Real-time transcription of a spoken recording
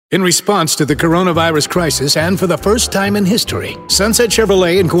In response to the coronavirus crisis and for the first time in history, Sunset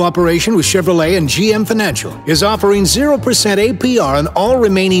Chevrolet, in cooperation with Chevrolet and GM Financial, is offering 0% APR on all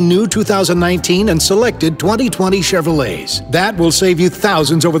remaining new 2019 and selected 2020 Chevrolets. That will save you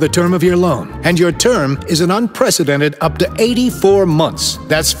thousands over the term of your loan, and your term is an unprecedented up to 84 months.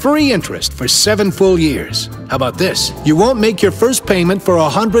 That's free interest for 7 full years. How about this? You won't make your first payment for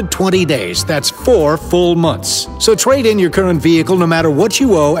 120 days. That's 4 full months. So trade in your current vehicle no matter what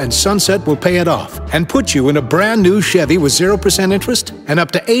you owe, and Sunset will pay it off and put you in a brand new Chevy with 0% interest and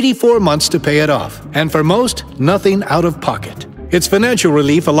up to 84 months to pay it off. And for most, nothing out of pocket. It's financial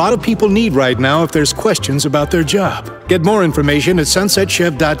relief a lot of people need right now if there's questions about their job. Get more information at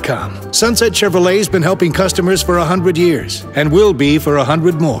sunsetchev.com. Sunset Chevrolet's been helping customers for 100 years and will be for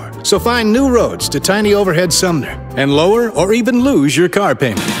 100 more. So find new roads to tiny overhead Sumner and lower or even lose your car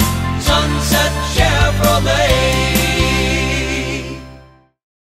payment. Sunset Chevrolet.